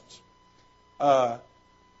questions.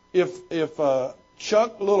 If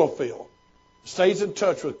Chuck Littlefield stays in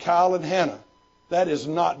touch with Kyle and Hannah, that is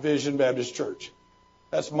not Vision Baptist Church.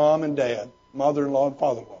 That's mom and dad, mother-in-law and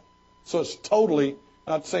father-in-law. So it's totally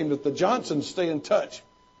not saying that the Johnsons stay in touch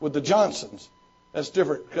with the Johnsons. That's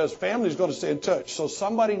different because family's going to stay in touch. So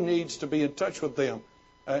somebody needs to be in touch with them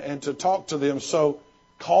and to talk to them. So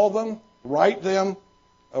call them, write them,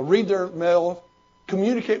 read their mail,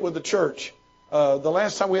 communicate with the church. The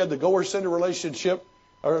last time we had the Goer Center relationship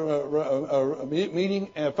meeting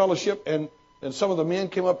and fellowship, and some of the men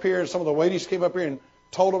came up here and some of the ladies came up here and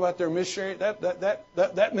told about their missionary.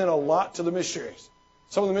 That meant a lot to the missionaries.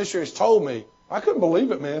 Some of the missionaries told me, I couldn't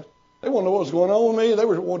believe it, man. They wanted to know what was going on with me. They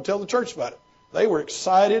wanted to tell the church about it. They were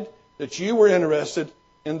excited that you were interested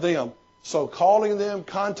in them. So calling them,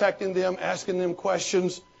 contacting them, asking them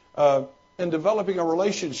questions, and developing a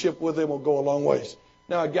relationship with them will go a long ways.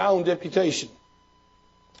 Now, a guy on deputation.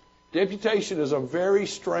 Deputation is a very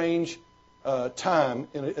strange time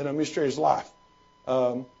in a missionary's life.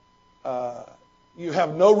 You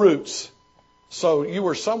have no roots. So you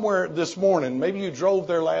were somewhere this morning. Maybe you drove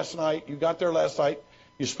there last night. You got there last night.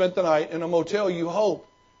 You spent the night in a motel, you hope.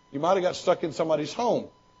 You might have got stuck in somebody's home.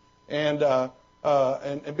 And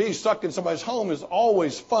being stuck in somebody's home is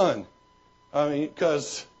always fun.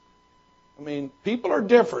 Because people are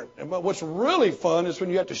different. But what's really fun is when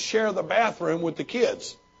you have to share the bathroom with the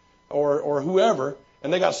kids or whoever,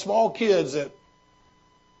 and they got small kids that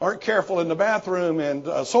aren't careful in the bathroom and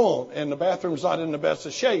so on, and the bathroom's not in the best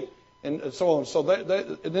of shape and so on. So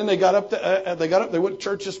and then they got up. They went to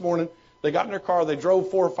church this morning. They got in their car. They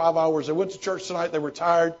drove 4 or 5 hours. They went to church tonight. They were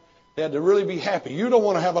tired. They had to really be happy. You don't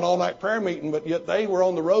want to have an all-night prayer meeting, but yet they were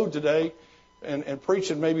on the road today and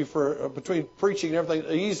preaching maybe for between preaching and everything.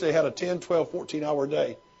 They easily had a 10, 12, 14-hour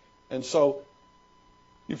day. And so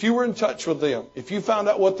if you were in touch with them, if you found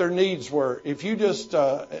out what their needs were, if you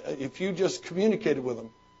just communicated with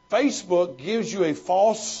them, Facebook gives you a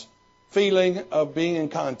false feeling of being in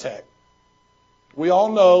contact. We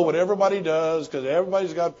all know what everybody does because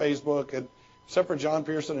everybody's got Facebook, and except for John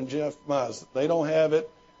Pearson and Jeff Mize. They don't have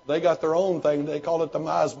it. They got their own thing. They call it the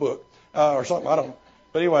Mize book or something. I don't know.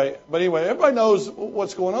 But anyway, everybody knows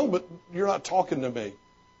what's going on, but you're not talking to me.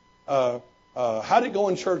 How did it go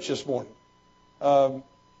in church this morning?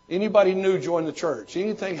 Anybody new join the church?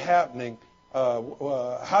 Anything happening?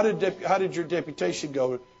 How did your deputation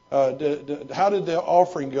go? How did the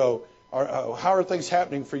offering go? How are things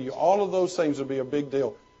happening for you? All of those things would be a big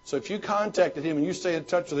deal. So if you contacted him and you stay in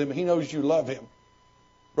touch with him, he knows you love him.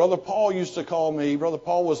 Brother Paul used to call me. Brother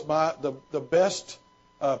Paul was the best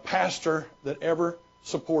pastor that ever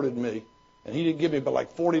supported me. And he didn't give me but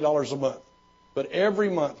like $40 a month. But every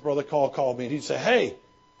month, Brother Paul called me and he'd say,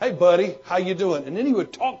 hey buddy, how you doing? And then he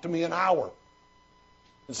would talk to me an hour.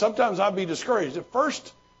 And sometimes I'd be discouraged. The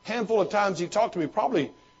first handful of times he talked to me,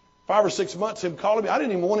 probably 5 or 6 months, him calling me, I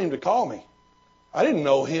didn't even want him to call me. I didn't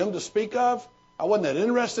know him to speak of. I wasn't that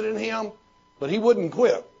interested in him, but he wouldn't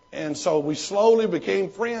quit. And so we slowly became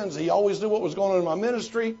friends. He always knew what was going on in my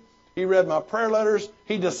ministry. He read my prayer letters.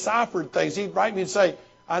 He deciphered things. He'd write me and say,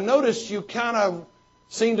 I noticed you kind of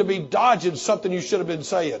seem to be dodging something you should have been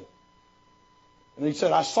saying. And he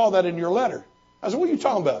said, I saw that in your letter. I said, what are you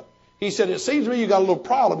talking about? He said, it seems to me you got a little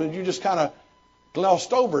problem and you just kind of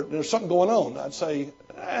glossed over it and there's something going on. I'd say,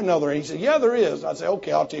 no, there ain't. He said, yeah, there is. I'd say,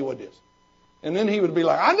 okay, I'll tell you what it is. And then he would be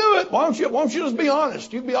like, I knew it. Why don't you just be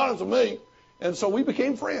honest? You can be honest with me. And so we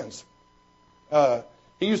became friends.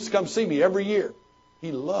 He used to come see me every year.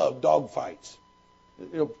 He loved dog fights.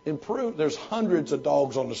 In Peru, there's hundreds of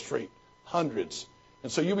dogs on the street. Hundreds.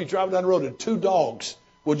 And so you'd be driving down the road and 2 dogs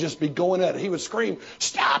would just be going at it. He would scream,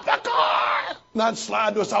 stop the car! And I'd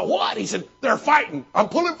slide to a side. What? He said, they're fighting. I'm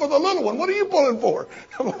pulling for the little one. What are you pulling for?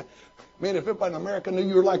 I'm like, man, if everybody in America knew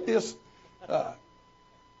you were like this.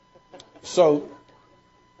 So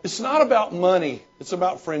it's not about money. It's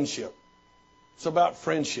about friendship. It's about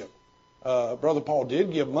friendship. Brother Paul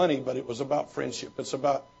did give money, but it was about friendship. It's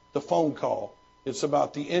about the phone call. It's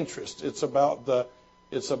about the interest. It's about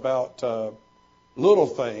little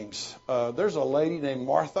things. There's a lady named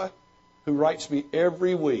Martha who writes me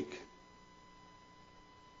every week.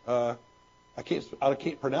 I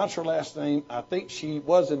can't pronounce her last name. I think she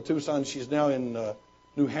was in Tucson. She's now in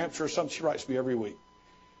New Hampshire or something. She writes me every week.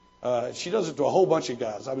 She does it to a whole bunch of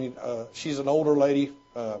guys. I mean, she's an older lady,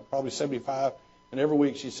 probably 75, and every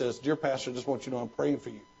week she says, "Dear Pastor, I just want you to know I'm praying for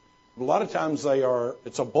you." A lot of times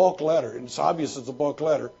it's a bulk letter, and it's obvious it's a bulk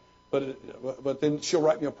letter, but then she'll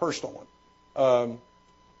write me a personal one.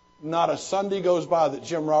 Not a Sunday goes by that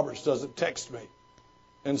Jim Roberts doesn't text me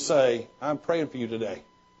and say, "I'm praying for you today."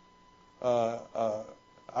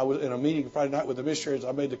 I was in a meeting Friday night with the missionaries.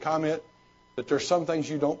 I made the comment that there's some things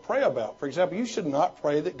you don't pray about. For example, you should not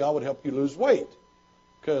pray that God would help you lose weight,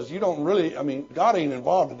 because you don't really, God ain't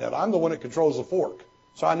involved in that. I'm the one that controls the fork.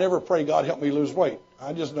 So I never pray, "God, help me lose weight."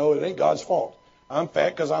 I just know it ain't God's fault. I'm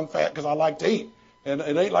fat because I like to eat. And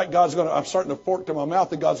it ain't like I'm starting to fork to my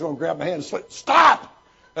mouth and God's going to grab my hand and say, "Stop!"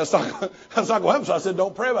 That's not going to happen. So I said,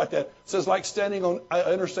 don't pray about that. It says like standing on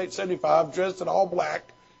Interstate 75, dressed in all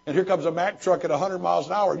black, and here comes a Mack truck at 100 miles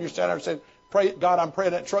an hour, and you're standing there saying, "Pray, God, I'm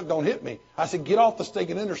praying that truck don't hit me." I said, "Get off the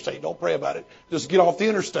stinking interstate. Don't pray about it. Just get off the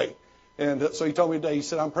interstate." And so he told me today, he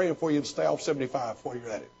said, "I'm praying for you to stay off 75 before you're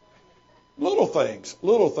at it." Little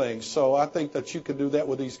things. So I think that you can do that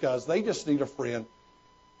with these guys. They just need a friend.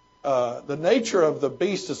 The nature of the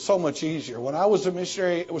beast is so much easier. When I was a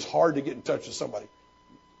missionary, it was hard to get in touch with somebody.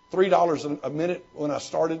 $3 a minute when I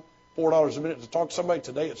started, $4 a minute to talk to somebody.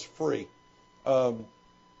 Today it's free.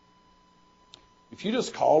 If you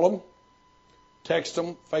just call them, text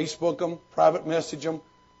them, Facebook them, private message them,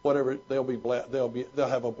 whatever, they'll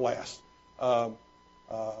have a blast.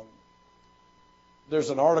 There's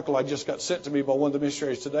an article I just got sent to me by one of the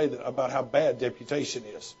missionaries today about how bad deputation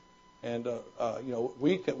is. And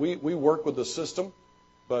we work with the system,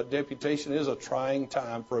 but deputation is a trying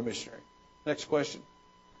time for a missionary. Next question.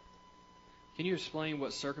 Can you explain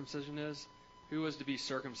what circumcision is? Who was to be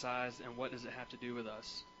circumcised, and what does it have to do with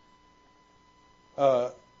us?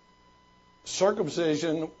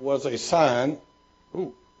 Circumcision was a sign.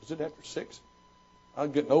 Ooh, is it after 6?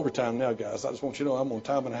 I'm getting overtime now, guys. I just want you to know I'm on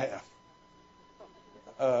time and a half.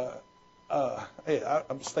 Hey,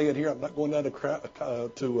 I'm staying here. I'm not going down to Cobb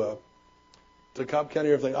County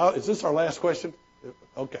or everything. Is this our last question?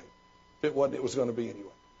 Okay. If it wasn't, it was going to be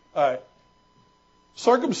anyway. All right.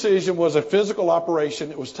 Circumcision was a physical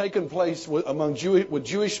operation. It was taking place with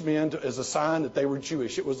Jewish men as a sign that they were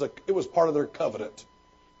Jewish. It was part of their covenant.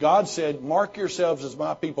 God said, "Mark yourselves as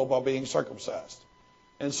my people by being circumcised."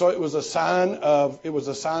 And so it was a sign of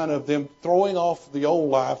them throwing off the old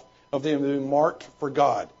life, of them being marked for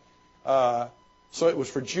God. So it was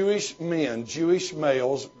for Jewish men, Jewish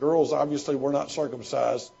males. Girls obviously were not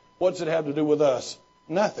circumcised. What does it have to do with us?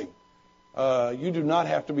 Nothing. Men do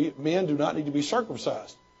not need to be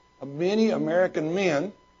circumcised. Many American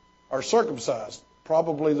men are circumcised.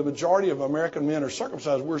 Probably the majority of American men are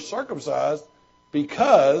circumcised. We are circumcised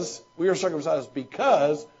because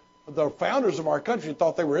the founders of our country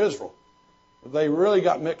thought they were Israel. They really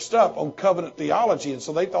got mixed up on covenant theology, and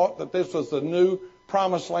so they thought that this was the new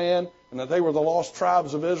promised land and that they were the lost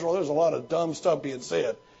tribes of Israel. There's a lot of dumb stuff being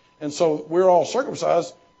said. And so we're all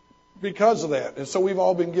circumcised because of that. And so we've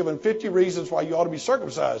all been given 50 reasons why you ought to be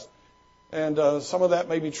circumcised. And some of that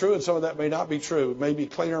may be true and some of that may not be true. It may be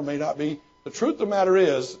cleaner, may not be. The truth of the matter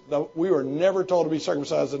is that we were never told to be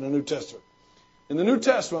circumcised in the New Testament. In the New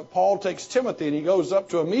Testament, Paul takes Timothy and he goes up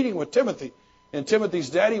to a meeting with Timothy. And Timothy's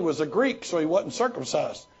daddy was a Greek, so he wasn't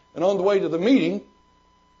circumcised. And on the way to the meeting,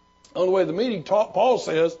 Paul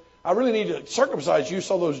says, "I really need to circumcise you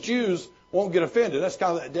so those Jews won't get offended." That's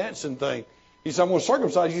kind of that dancing thing. He said, "I'm going to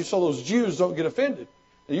circumcise you so those Jews don't get offended."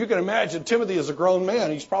 And you can imagine Timothy is a grown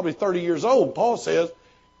man. He's probably 30 years old. Paul says,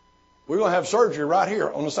 "We're going to have surgery right here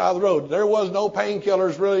on the side of the road." There was no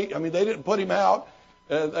painkillers, really. They didn't put him out.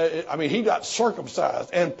 He got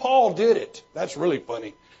circumcised. And Paul did it. That's really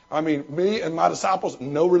funny. Me and my disciples,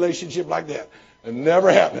 no relationship like that. It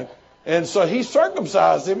never happened. And so he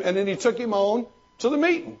circumcised him, and then he took him on to the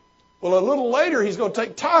meeting. Well, a little later, he's going to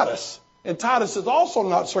take Titus. And Titus is also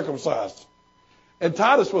not circumcised. And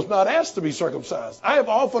Titus was not asked to be circumcised. I have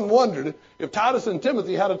often wondered if Titus and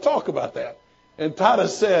Timothy had a talk about that. And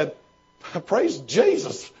Titus said, "Praise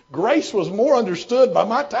Jesus. Grace was more understood by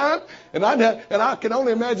my time." And I can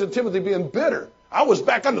only imagine Timothy being bitter. I was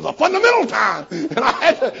back under the fundamental time, and I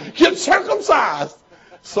had to get circumcised.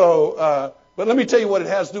 So, but let me tell you what it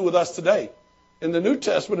has to do with us today. In the New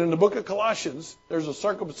Testament, in the book of Colossians, there's a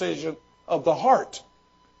circumcision of the heart.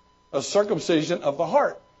 A circumcision of the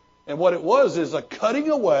heart. And what it was is a cutting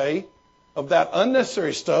away of that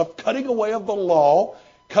unnecessary stuff, cutting away of the law,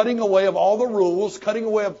 cutting away of all the rules, cutting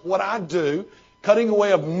away of what I do, cutting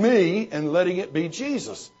away of me and letting it be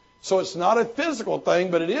Jesus. So it's not a physical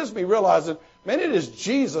thing, but it is me realizing, man, it is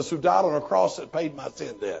Jesus who died on a cross that paid my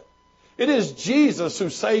sin debt. It is Jesus who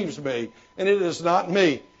saves me, and it is not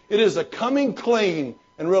me. It is a coming clean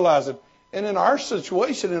and realizing. And in our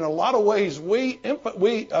situation, in a lot of ways, we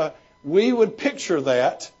would picture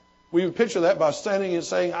that. We would picture that by standing and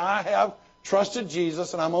saying, I have trusted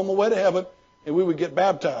Jesus, and I'm on my way to heaven, and we would get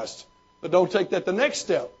baptized. But don't take that the next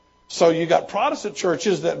step. So you got Protestant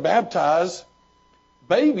churches that baptize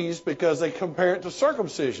babies because they compare it to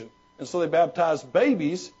circumcision. And so they baptize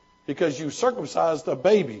babies because you circumcised a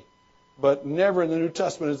baby. But never in the New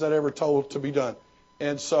Testament is that ever told to be done.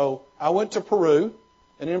 And so I went to Peru,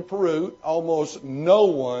 and in Peru, almost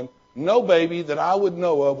no baby that I would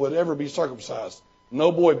know of would ever be circumcised.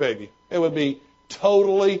 No boy baby. It would be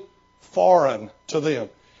totally foreign to them.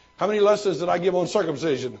 How many lessons did I give on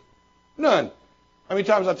circumcision? None. How many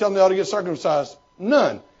times I tell them they ought to get circumcised?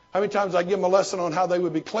 None. How many times I give them a lesson on how they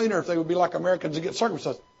would be cleaner if they would be like Americans and get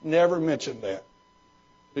circumcised? Never mentioned that.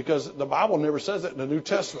 Because the Bible never says that in the New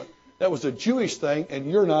Testament. That was a Jewish thing, and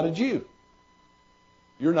you're not a Jew.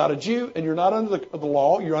 You're not a Jew, and you're not under the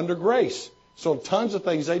law. You're under grace. So tons of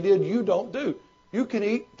things they did you don't do. You can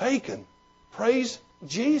eat bacon. Praise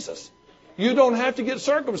Jesus. You don't have to get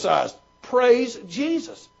circumcised. Praise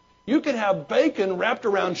Jesus. You can have bacon wrapped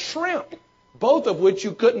around shrimp, both of which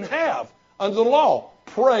you couldn't have under the law.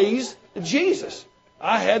 Praise Jesus.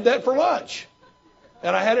 I had that for lunch.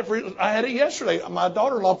 And I had it yesterday. My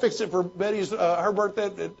daughter-in-law fixed it for Betty's her birthday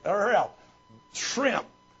at her house. Shrimp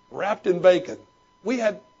wrapped in bacon. We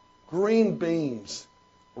had green beans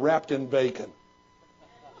wrapped in bacon.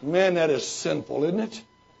 Man, that is sinful, isn't it?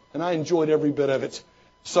 And I enjoyed every bit of it.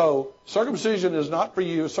 So circumcision is not for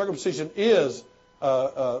you. Circumcision is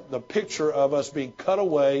the picture of us being cut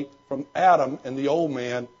away from Adam and the old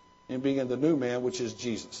man and being in the new man, which is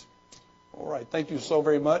Jesus. All right. Thank you so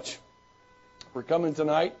very much for coming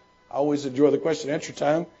tonight. I always enjoy the question and answer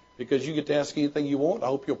time because you get to ask anything you want. I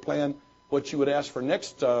hope you'll plan what you would ask for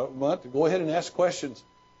next month. Go ahead and ask questions.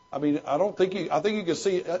 I mean, I think you can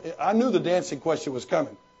see, I knew the dancing question was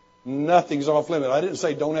coming. Nothing's off limit. I didn't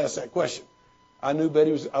say don't ask that question. I knew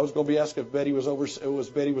I was going to be asked if Betty was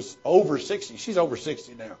over 60. She's over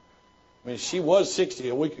 60 now. I mean, she was 60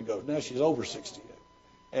 a week ago. Now she's over 60.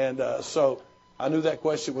 And so I knew that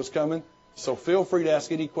question was coming. So feel free to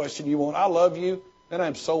ask any question you want. I love you, and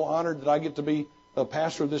I'm so honored that I get to be the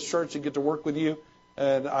pastor of this church and get to work with you.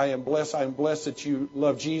 And I am blessed. I am blessed that you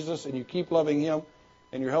love Jesus and you keep loving Him,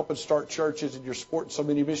 and you're helping start churches and you're supporting so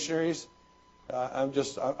many missionaries. I'm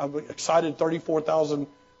excited.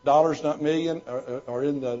 $34,000, not million, are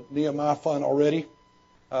in the Nehemiah fund already.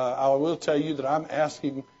 I will tell you that I'm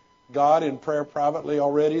asking God in prayer privately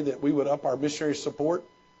already that we would up our missionary support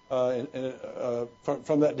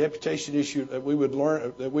from that deputation issue, that we would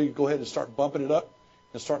learn that we go ahead and start bumping it up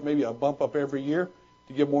and start maybe a bump up every year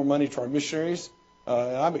to give more money to our missionaries.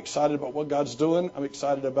 And I'm excited about what God's doing. I'm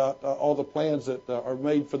excited about all the plans that are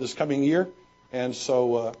made for this coming year. And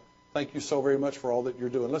so thank you so very much for all that you're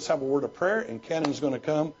doing. Let's have a word of prayer, and Cannon's going to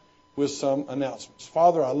come with some announcements.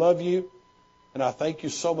 Father, I love you, and I thank you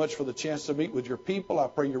so much for the chance to meet with your people. I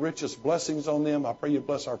pray your richest blessings on them. I pray you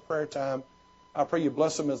bless our prayer time. I pray you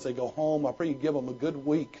bless them as they go home. I pray you give them a good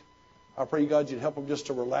week. I pray, God, you'd help them just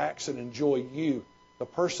to relax and enjoy you, the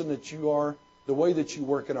person that you are, the way that you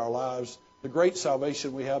work in our lives, the great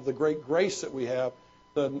salvation we have, the great grace that we have,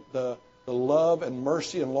 the love and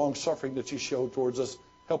mercy and long-suffering that you show towards us.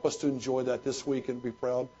 Help us to enjoy that this week and be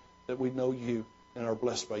proud that we know you and are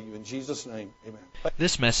blessed by you. In Jesus' name, amen.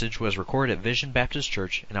 This message was recorded at Vision Baptist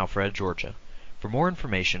Church in Alpharetta, Georgia. For more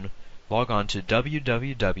information, log on to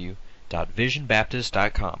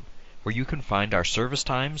www.visionbaptist.com, where you can find our service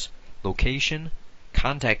times, location,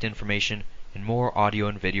 contact information, and more audio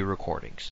and video recordings.